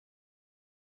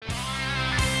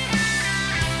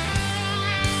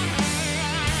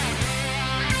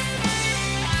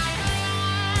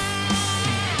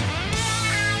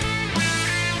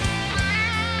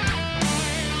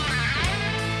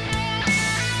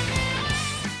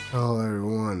Hello,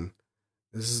 everyone.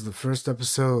 This is the first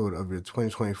episode of your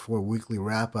 2024 weekly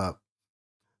wrap up,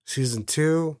 season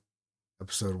 2,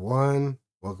 episode 1.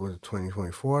 Welcome to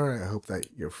 2024. I hope that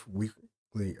your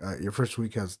first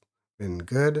week has been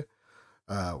good.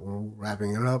 We're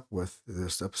wrapping it up with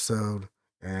this episode,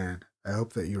 and I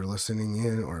hope that you're listening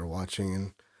in or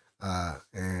watching,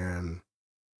 and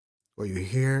what you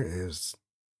hear is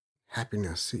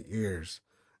happiness to ears.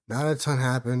 Not a ton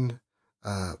happened,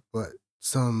 but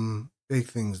some big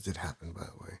things did happen, by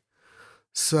the way.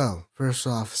 So, first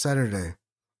off, Saturday,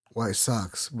 White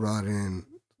Sox brought in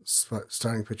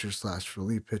starting pitcher slash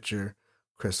relief pitcher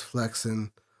Chris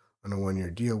Flexen on a 1-year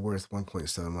deal worth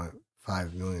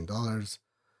 $1.75 million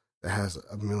that has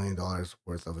 $1 million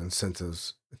worth of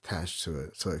incentives attached to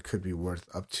it. So it could be worth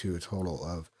up to a total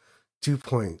of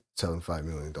 $2.75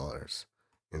 million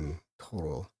in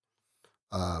total.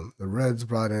 The Reds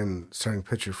brought in starting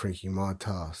pitcher Frankie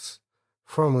Montas,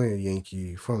 formerly a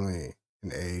Yankee, formerly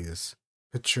an A's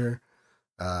pitcher,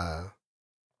 uh,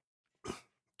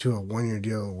 to a 1-year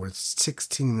deal worth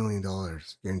 $16 million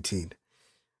guaranteed.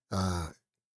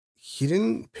 He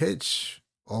didn't pitch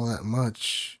all that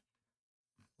much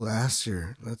last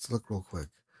year. Let's look real quick.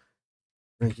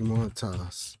 Frankie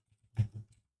Montas.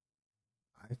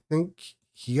 I think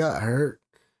he got hurt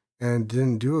and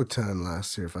didn't do a ton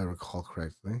last year, if I recall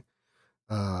correctly.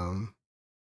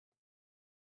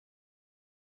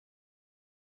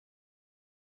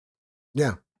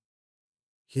 Yeah,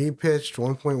 he pitched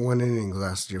 1.1 innings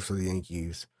last year for the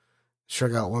Yankees.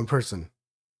 Struck out one person.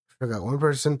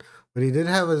 But he did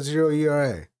have a 0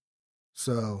 ERA.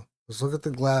 So let's look at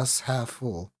the glass half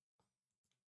full.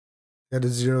 He had a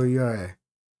 0 ERA.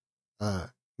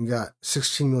 He got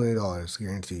 $16 million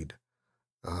guaranteed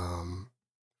from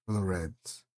the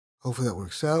Reds. Hopefully that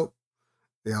works out.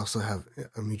 They also have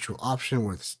a mutual option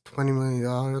worth $20 million.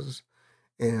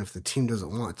 And if the team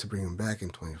doesn't want to bring him back in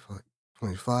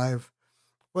 25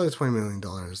 or the $20 million,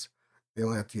 they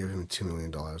only have to give him $2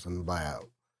 million on the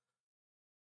buyout.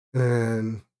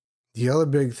 And the other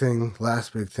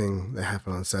last big thing that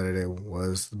happened on Saturday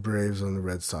was the Braves and the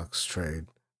Red Sox trade.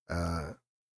 The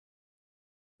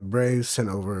Braves sent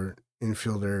over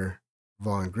infielder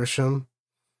Vaughn Grisham,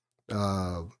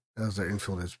 as their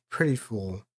infield is pretty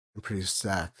full and pretty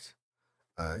stacked.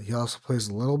 He also plays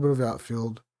a little bit of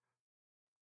outfield,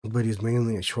 but he's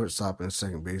mainly a shortstop and a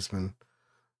second baseman.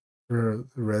 For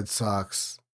the Red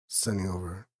Sox, sending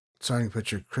over starting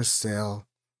pitcher Chris Sale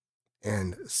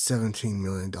and $17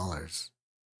 million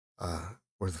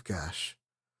worth of cash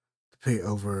to pay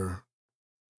over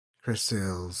Chris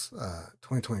Sale's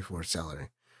 2024 salary,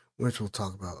 which we'll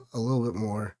talk about a little bit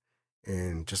more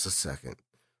in just a second.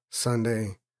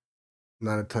 Sunday,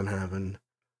 not a ton happened.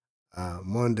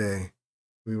 Monday,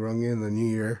 we rung in the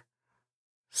new year.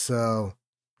 So,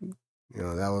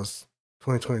 that was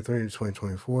 2023 to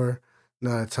 2024.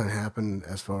 Not a ton happened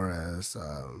as far as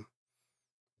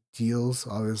deals,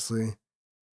 obviously.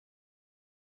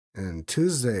 And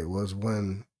Tuesday was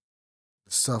when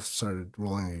the stuff started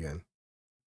rolling again.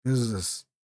 Business.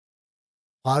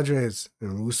 Padres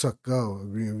and Wusuk Go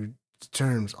agreed to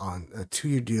terms on a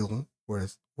 2-year deal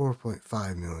worth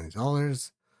 $4.5 million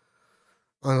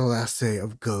on the last day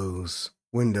of Go's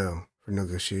window for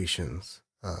negotiations.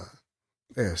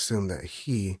 They assumed that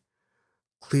he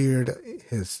cleared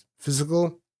his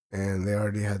physical, and they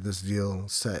already had this deal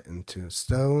set into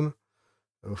stone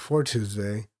before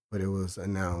Tuesday, but it was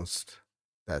announced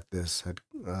that this had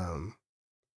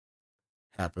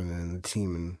happened and the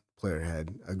team and player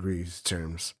had agreed to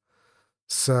terms.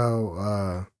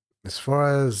 So, as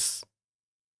far as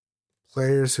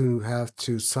players who have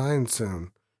to sign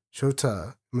soon,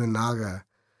 Shota Minaga,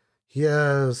 he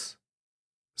has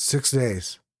 6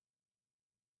 days.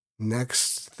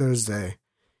 Next Thursday,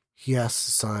 he has to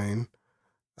sign,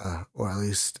 or at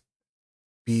least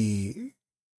be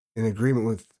in agreement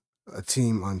with a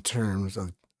team on terms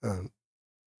of a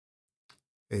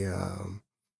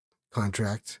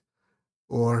contract,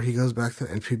 or he goes back to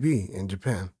NPB in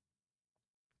Japan.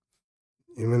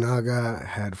 Imanaga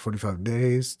had 45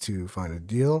 days to find a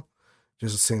deal,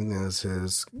 just the same thing as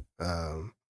his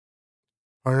partner,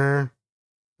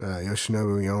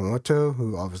 Yoshinobu Yamamoto,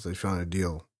 who obviously found a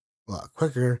deal a lot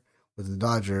quicker with the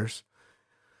Dodgers.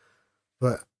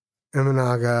 But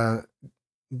Imanaga,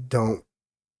 don't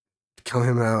count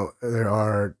him out. There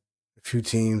are a few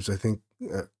teams, I think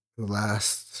the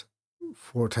last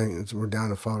 4 teams, we're down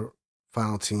to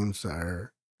final teams that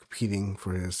are competing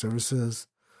for his services.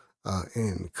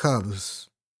 In Cubs,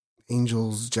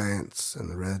 Angels, Giants,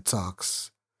 and the Red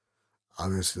Sox.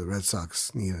 Obviously, the Red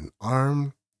Sox need an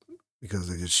arm because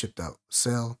they just shipped out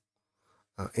Sale.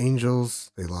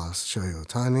 Angels, they lost Shohei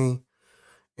Ohtani,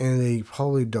 and they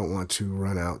probably don't want to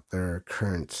run out their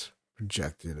current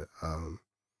projected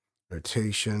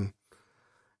rotation.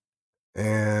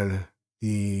 And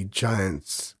the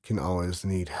Giants can always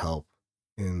need help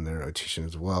in their rotation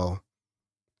as well.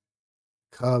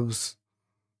 Cubs,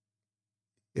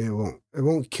 it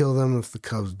won't kill them if the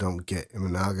Cubs don't get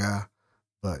Imanaga,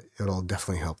 but it'll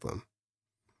definitely help them.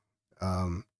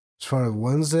 As far as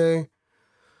Wednesday,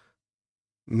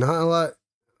 not a lot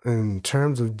in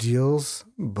terms of deals,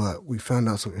 but we found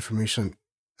out some information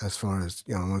as far as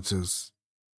Yamamoto's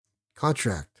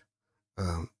contract.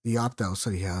 The opt-outs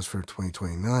that he has for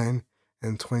 2029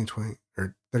 and 2020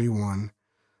 or 31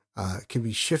 can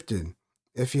be shifted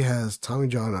if he has Tommy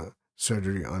John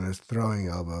surgery on his throwing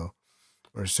elbow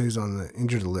or stays on the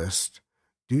injured list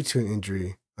due to an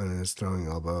injury on his throwing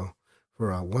elbow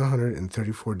for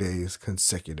 134 days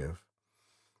consecutive.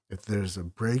 If there's a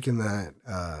break in that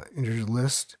injured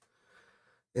list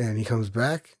and he comes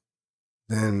back,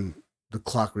 then the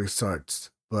clock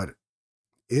restarts. But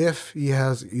if he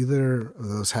has either of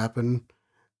those happen,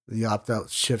 the opt-out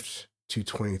shifts to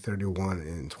 2031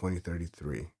 and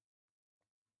 2033.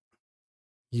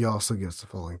 He also gets the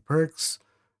following perks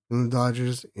from the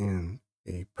Dodgers in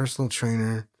a personal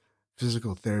trainer,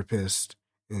 physical therapist,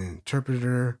 an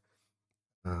interpreter,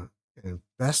 and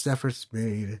best efforts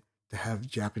made to have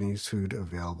Japanese food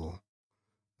available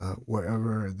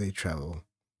wherever they travel.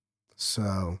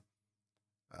 So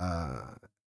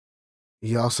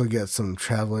he also gets some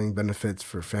traveling benefits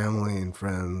for family and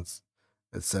friends,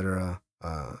 etc.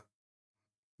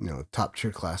 Top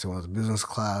tier class. He wants business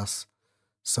class,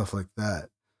 stuff like that.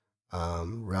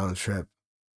 Round trip.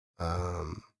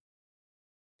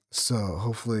 So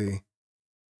hopefully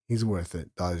he's worth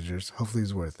it, Dodgers. Hopefully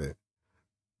he's worth it.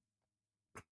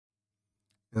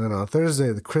 And then on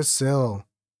Thursday, the Chris Sale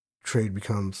trade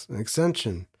becomes an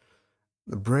extension.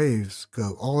 The Braves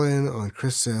go all in on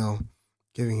Chris Sale,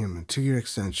 giving him a 2-year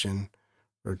extension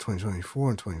for 2024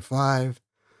 and 25,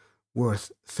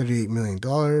 worth $38 million,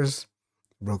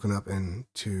 broken up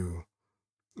into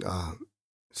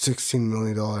 $16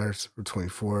 million for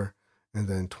 24 and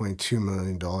then $22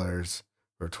 million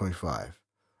for 25.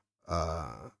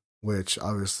 Which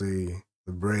obviously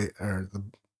the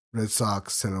Red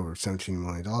Sox sent over $17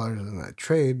 million in that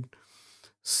trade.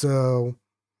 So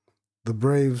the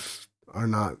Braves are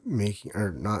not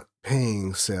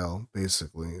paying Sale,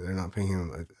 basically. They're not paying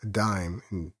him a dime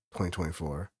in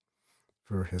 2024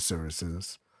 for his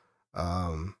services.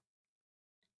 And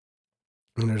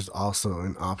there's also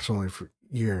an optional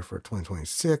year for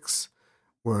 2026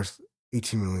 worth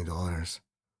 $18 million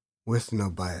with no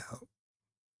buyout.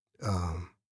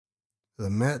 The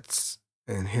Mets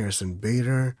and Harrison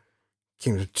Bader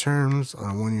came to terms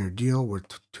on a 1-year deal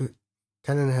worth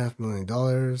 $10.5 million,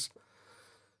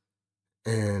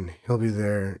 and he'll be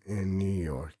there in New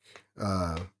York,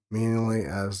 mainly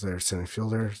as their center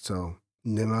fielder. So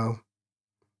Nimmo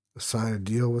signed a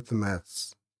deal with the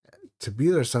Mets to be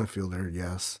their center fielder,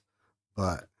 yes,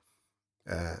 but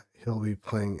he'll be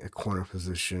playing a corner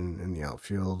position in the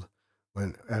outfield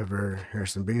whenever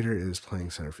Harrison Bader is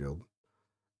playing center field.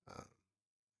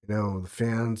 The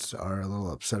fans are a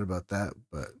little upset about that,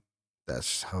 but that's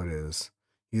just how it is.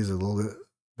 He's a little bit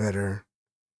better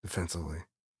defensively.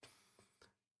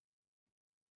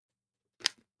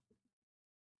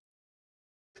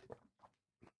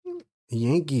 The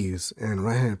Yankees and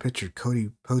right-handed pitcher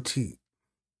Cody Poteet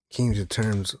came to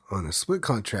terms on a split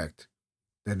contract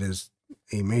that is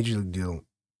a major league deal.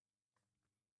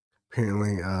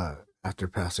 Apparently, after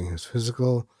passing his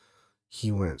physical,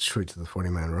 he went straight to the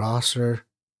 40-man roster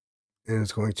and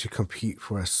is going to compete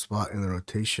for a spot in the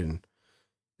rotation.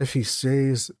 If he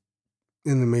stays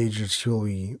in the majors, he will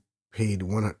be paid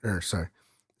 $750,000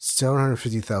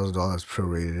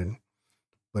 prorated.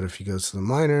 But if he goes to the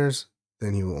minors,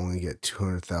 then he will only get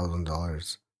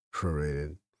 $200,000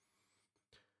 prorated.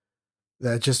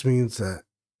 That just means that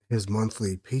his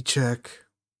monthly paycheck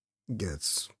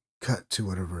gets cut to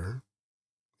whatever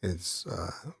its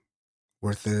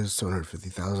worth is,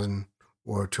 $750,000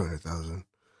 or $200,000.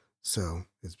 So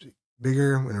it's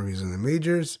bigger whenever he's in the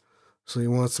majors. So he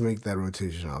wants to make that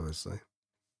rotation, obviously.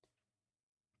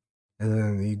 And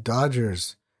then the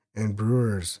Dodgers and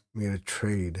Brewers made a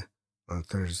trade on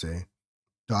Thursday.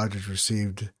 Dodgers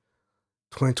received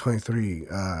 2023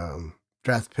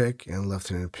 draft pick and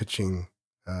left-handed pitching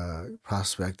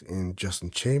prospect in Justin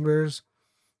Chambers,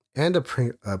 and a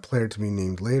player to be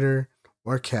named later,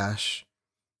 or cash,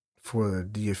 for the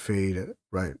DFA'd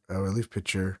relief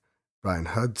pitcher Brian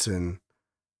Hudson.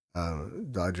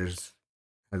 Dodgers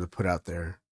had to put out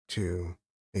there to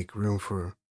make room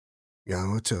for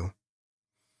Yamamoto.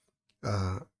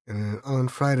 And then on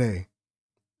Friday,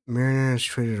 Mariners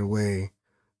traded away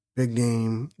big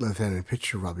name left-handed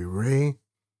pitcher Robbie Ray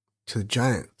to the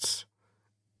Giants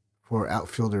for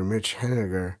outfielder Mitch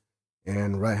Haniger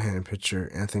and right-handed pitcher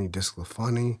Anthony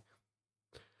DeSclafani.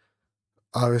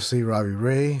 Obviously, Robbie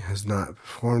Ray has not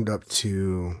performed up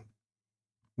to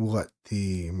what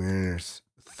the Mariners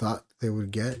thought they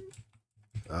would get.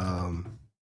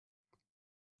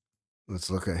 Let's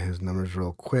look at his numbers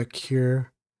real quick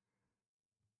here.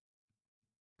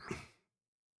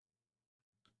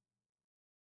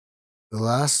 The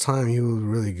last time he was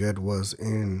really good was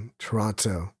in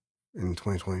Toronto in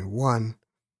 2021.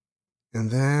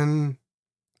 And then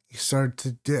he started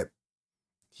to dip.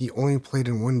 He only played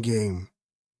in one game,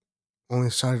 only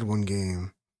started one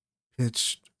game,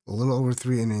 pitched a little over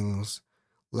 3 innings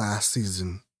last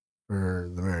season for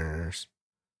the Mariners.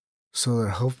 So they're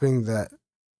hoping that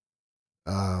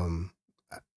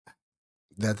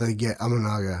that they get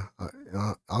Amanaga.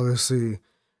 Obviously,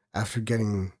 after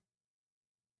getting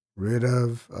rid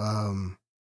of,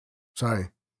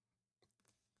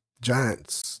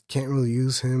 Giants can't really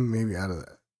use him maybe out of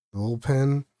the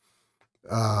bullpen.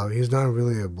 He's not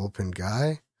really a bullpen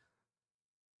guy.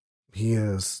 He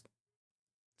is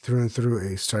through and through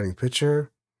a starting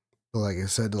pitcher. But like I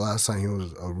said, the last time he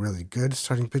was a really good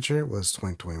starting pitcher was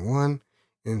 2021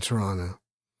 in Toronto.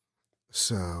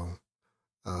 So,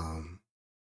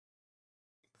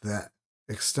 that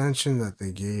extension that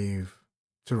they gave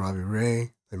to Robbie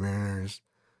Ray, the Mariners,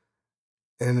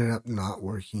 ended up not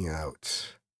working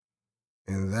out.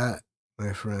 And that,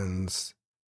 my friends,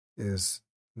 is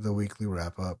the weekly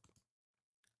wrap up.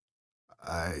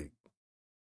 I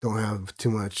don't have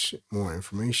too much more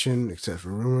information except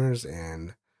for rumors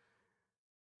and,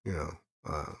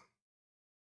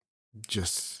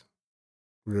 just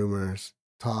rumors,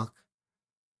 talk.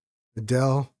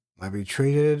 Adele might be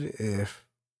traded if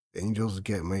the Angels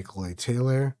get Michael A.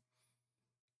 Taylor.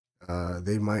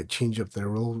 They might change up their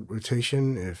role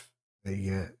rotation if they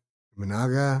get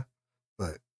Managa,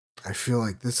 but I feel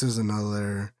like this is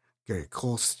another Gary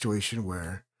Cole situation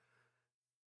where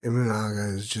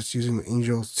Imanaga is just using the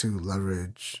Angels to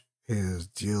leverage his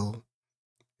deal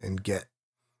and get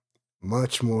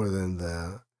much more than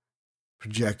the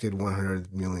projected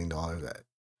 $100 million that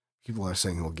people are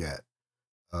saying he'll get.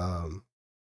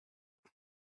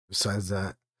 Besides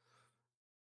that,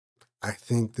 I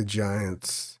think the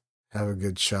Giants have a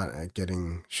good shot at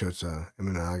getting Shota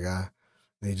Imanaga.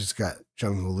 They just got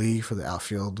Jung Lee for the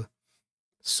outfield,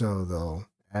 so they'll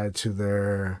add to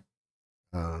their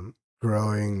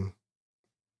growing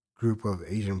group of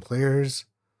Asian players.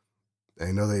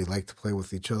 I know they like to play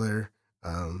with each other.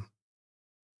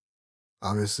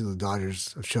 Obviously, the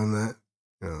Dodgers have shown that.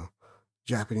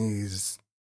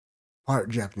 Part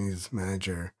Japanese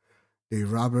manager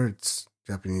Dave Roberts,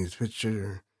 Japanese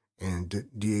pitcher, and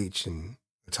DH and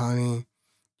Otani,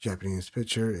 Japanese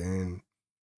pitcher, and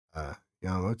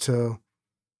Yamamoto.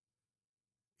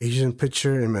 Asian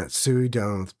pitcher in Matsui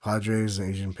down with the Padres, and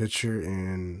Asian pitcher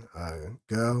in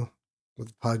Go with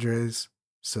the Padres.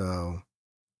 So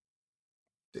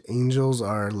the Angels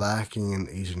are lacking in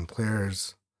Asian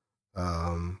players.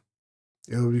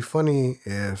 It would be funny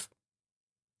if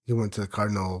he went to the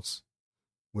Cardinals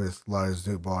with Lars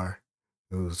Nootbaar,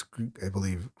 whose, I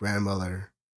believe,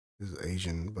 grandmother is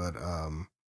Asian. But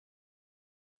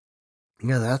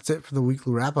yeah, that's it for the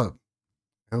weekly wrap up.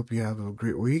 I hope you have a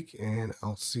great week, and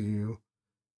I'll see you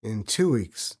in 2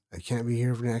 weeks. I can't be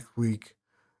here for next week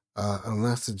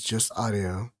unless it's just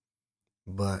audio.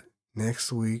 But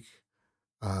next week,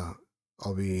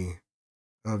 I'll be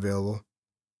unavailable.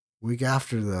 Week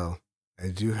after, though, I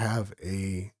do have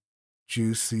a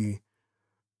juicy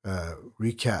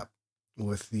recap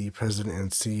with the president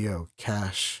and CEO,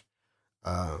 Cash,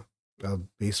 of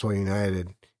Baseball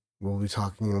United. We'll be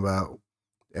talking about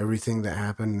everything that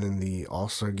happened in the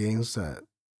All-Star games that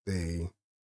they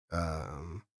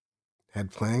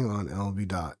had playing on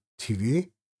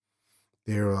MLB.TV.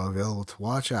 They are available to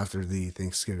watch after the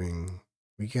Thanksgiving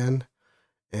weekend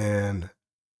and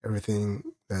everything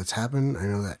that's happened. I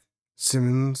know that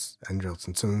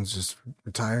Andrelton Simmons just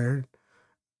retired.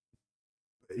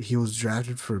 He was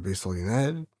drafted for Baseball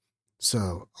United,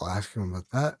 so I'll ask him about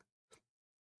that.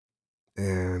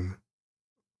 And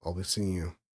I'll be seeing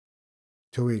you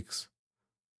 2 weeks.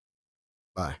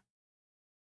 Bye.